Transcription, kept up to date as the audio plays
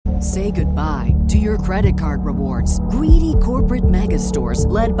Say goodbye to your credit card rewards. Greedy corporate mega stores,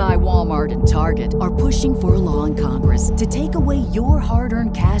 led by Walmart and Target, are pushing for a law in Congress to take away your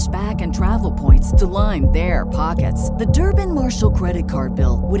hard-earned cash back and travel points to line their pockets. The Durbin-Marshall credit card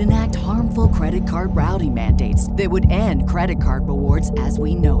bill would enact harmful credit card routing mandates that would end credit card rewards as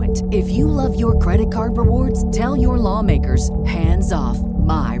we know it. If you love your credit card rewards, tell your lawmakers, hands off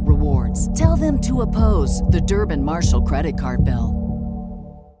my rewards. Tell them to oppose the Durbin-Marshall credit card bill.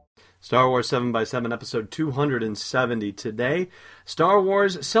 Star Wars 7x7, episode 270 today. Star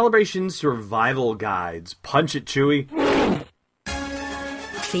Wars Celebration Survival Guides. Punch it, Chewie.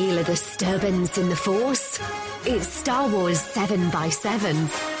 Feel a disturbance in the Force? It's Star Wars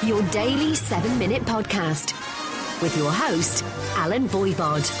 7x7, your daily 7-minute podcast. With your host, Alan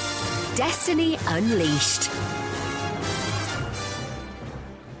Voivod. Destiny Unleashed.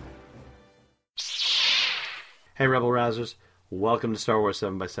 Hey, Rebel Rousers. Welcome to Star Wars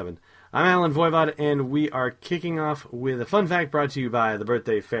 7x7. I'm Alan Voivod, and we are kicking off with a fun fact brought to you by the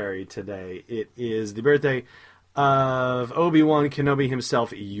Birthday Fairy today. It is the birthday of Obi-Wan Kenobi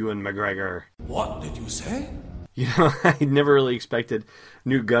himself, Ewan McGregor. What did you say? You know, I never really expected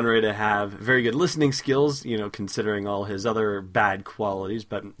Newt Gunray to have very good listening skills, you know, considering all his other bad qualities,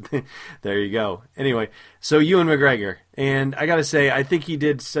 but there you go. Anyway, so Ewan McGregor, and I gotta say, I think he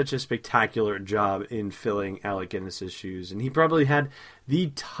did such a spectacular job in filling Alec Guinness's shoes, and he probably had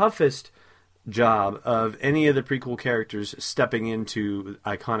the toughest job of any of the prequel characters stepping into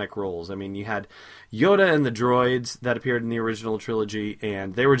iconic roles. I mean, you had Yoda and the droids that appeared in the original trilogy,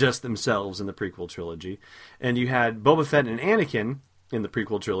 and they were just themselves in the prequel trilogy. And you had Boba Fett and Anakin in the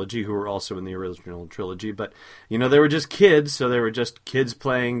prequel trilogy, who were also in the original trilogy. But, you know, they were just kids, so they were just kids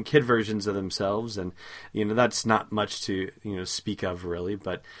playing kid versions of themselves. And, you know, that's not much to, you know, speak of, really.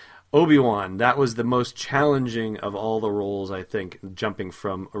 But Obi-Wan, that was the most challenging of all the roles, I think, jumping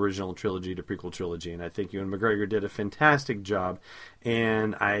from original trilogy to prequel trilogy. And I think Ewan McGregor did a fantastic job.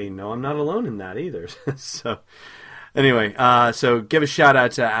 And I know I'm not alone in that either. So, anyway, so give a shout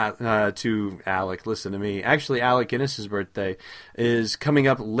out to Alec. Listen to me. Actually, Alec Guinness's birthday is coming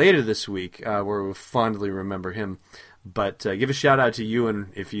up later this week, where we'll fondly remember him. But give a shout out to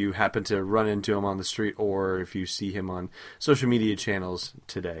Ewan if you happen to run into him on the street or if you see him on social media channels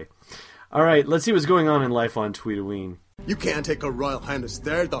today. All right, let's see what's going on in life on Tweetaween. You can't take a Royal Highness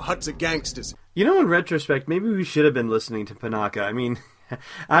there. The Hutts are gangsters. You know, in retrospect, maybe we should have been listening to Panaka. I mean,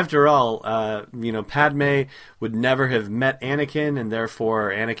 after all, you know, Padme would never have met Anakin, and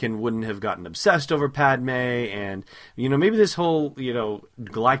therefore Anakin wouldn't have gotten obsessed over Padme, and, you know, maybe this whole, you know,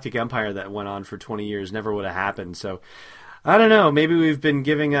 galactic empire that went on for 20 years never would have happened. So, I don't know, maybe we've been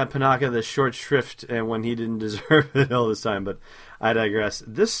giving Panaka the short shrift when he didn't deserve it all this time, but I digress.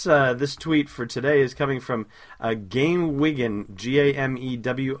 This tweet for today is coming from GameWigan,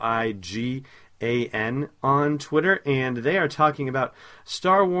 GameWigan on Twitter, and they are talking about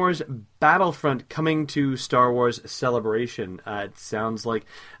Star Wars Battlefront coming to Star Wars Celebration. It sounds like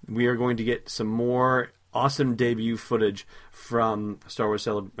we are going to get some more awesome debut footage from Star Wars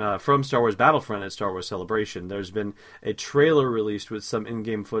Battlefront at Star Wars Celebration. There's been a trailer released with some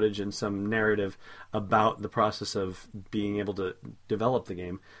in-game footage and some narrative about the process of being able to develop the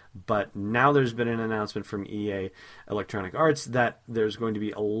game. But now there's been an announcement from EA Electronic Arts that there's going to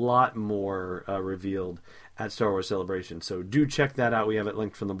be a lot more revealed at Star Wars Celebration. So do check that out. We have it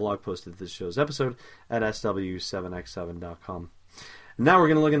linked from the blog post of this show's episode at sw7x7.com. Now we're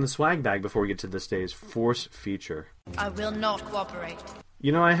going to look in the swag bag before we get to this day's Force feature. I will not cooperate.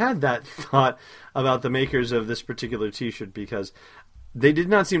 You know, I had that thought about the makers of this particular t-shirt because they did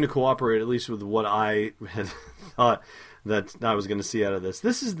not seem to cooperate, at least with what I had thought that I was going to see out of this.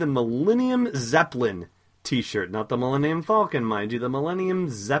 This is the Millennium Zeppelin t-shirt, not the Millennium Falcon, mind you, the Millennium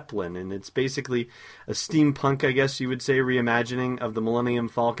Zeppelin, and it's basically a steampunk, I guess you would say, reimagining of the Millennium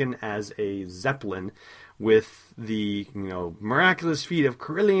Falcon as a Zeppelin, with the, you know, miraculous feat of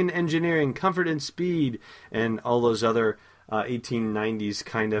Corellian engineering, comfort and speed, and all those other 1890s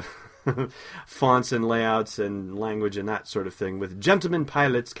kind of fonts and layouts and language and that sort of thing, with gentlemen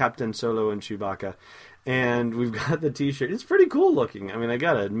pilots, Captain Solo and Chewbacca. And we've got the t-shirt. It's pretty cool looking. I mean, I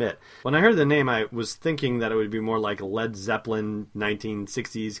gotta admit. When I heard the name, I was thinking that it would be more like Led Zeppelin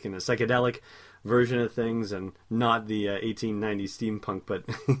 1960s kind of psychedelic version of things and not the 1890s steampunk. But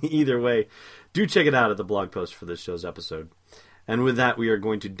either way, do check it out at the blog post for this show's episode. And with that, we are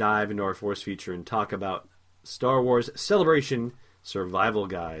going to dive into our Force feature and talk about Star Wars Celebration Survival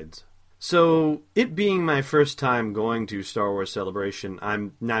Guides. So, it being my first time going to Star Wars Celebration,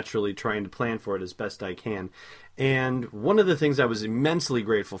 I'm naturally trying to plan for it as best I can. And one of the things I was immensely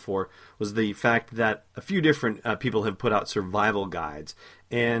grateful for was the fact that a few different people have put out survival guides.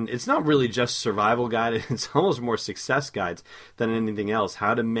 And it's not really just survival guide, it's almost more success guides than anything else.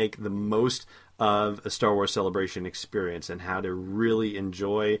 How to make the most of a Star Wars Celebration experience and how to really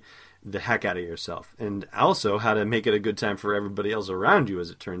enjoy the heck out of yourself. And also how to make it a good time for everybody else around you,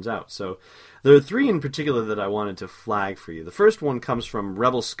 as it turns out. So there are three in particular that I wanted to flag for you. The first one comes from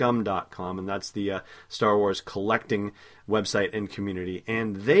rebelscum.com, and that's the Star Wars collecting website and community.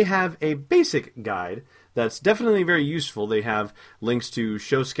 And they have a basic guide that's definitely very useful. They have links to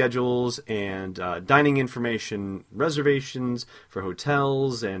show schedules and dining information, reservations for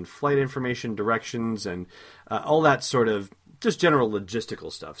hotels, and flight information, directions, and all that sort of just general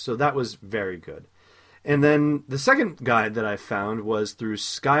logistical stuff. So that was very good. And then the second guide that I found was through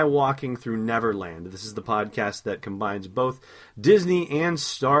Skywalking Through Neverland. This is the podcast that combines both Disney and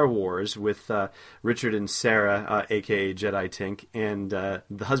Star Wars with Richard and Sarah, a.k.a. Jedi Tink, and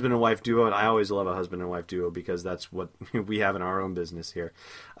the husband and wife duo. And I always love a husband and wife duo because that's what we have in our own business here.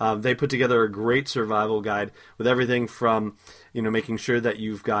 They put together a great survival guide with everything from, making sure that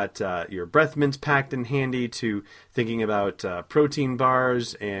you've got your breath mints packed and handy to thinking about protein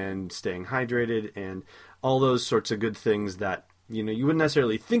bars and staying hydrated and all those sorts of good things that you wouldn't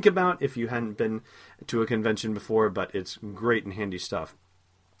necessarily think about if you hadn't been to a convention before, but it's great and handy stuff.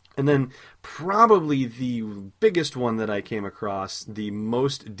 And then probably the biggest one that I came across, the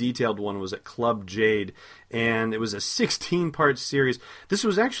most detailed one, was at Club Jade, and it was a 16-part series. This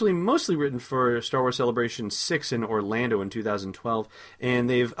was actually mostly written for Star Wars Celebration 6 in Orlando in 2012, and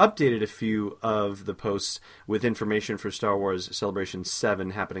they've updated a few of the posts with information for Star Wars Celebration 7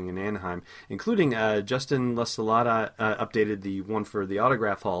 happening in Anaheim, including Justin LaSalada updated the one for the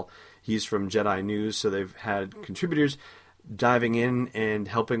Autograph Hall. He's from Jedi News, so they've had contributors diving in and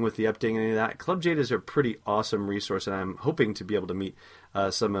helping with the updating of that. Club Jade is a pretty awesome resource, and I'm hoping to be able to meet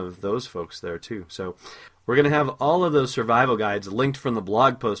some of those folks there too. So we're going to have all of those survival guides linked from the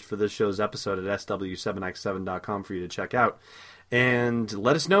blog post for this show's episode at sw7x7.com for you to check out. And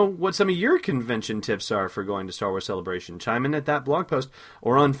let us know what some of your convention tips are for going to Star Wars Celebration. Chime in at that blog post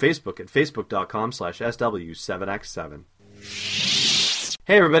or on Facebook at facebook.com/sw7x7.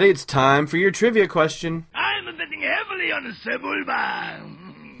 Hey everybody, it's time for your trivia question. I'm betting heavily on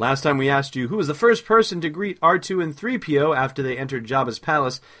Sebulba. Last time we asked you who was the first person to greet R2 and 3PO after they entered Jabba's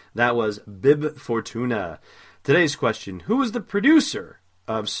palace. That was Bib Fortuna. Today's question, who was the producer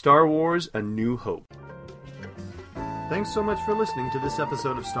of Star Wars A New Hope? Thanks so much for listening to this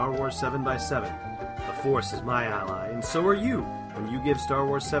episode of Star Wars 7x7. The Force is my ally, and so are you, when you give Star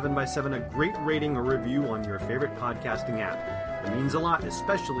Wars 7x7 a great rating or review on your favorite podcasting app. It means a lot,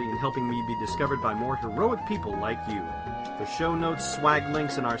 especially in helping me be discovered by more heroic people like you. For show notes, swag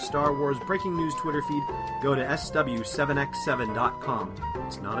links, and our Star Wars breaking news Twitter feed, go to sw7x7.com.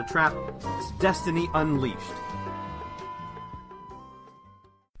 It's not a trap, it's Destiny Unleashed.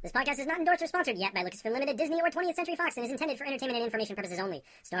 This podcast is not endorsed or sponsored yet by Lucasfilm Limited, Disney, or 20th Century Fox and is intended for entertainment and information purposes only.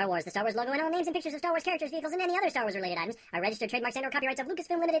 Star Wars, the Star Wars logo, and all names and pictures of Star Wars characters, vehicles, and any other Star Wars-related items are registered trademarks and/or copyrights of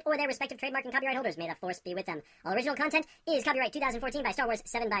Lucasfilm Limited or their respective trademark and copyright holders. May the Force be with them. All original content is copyright 2014 by Star Wars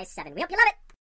 7x7. We hope you love it!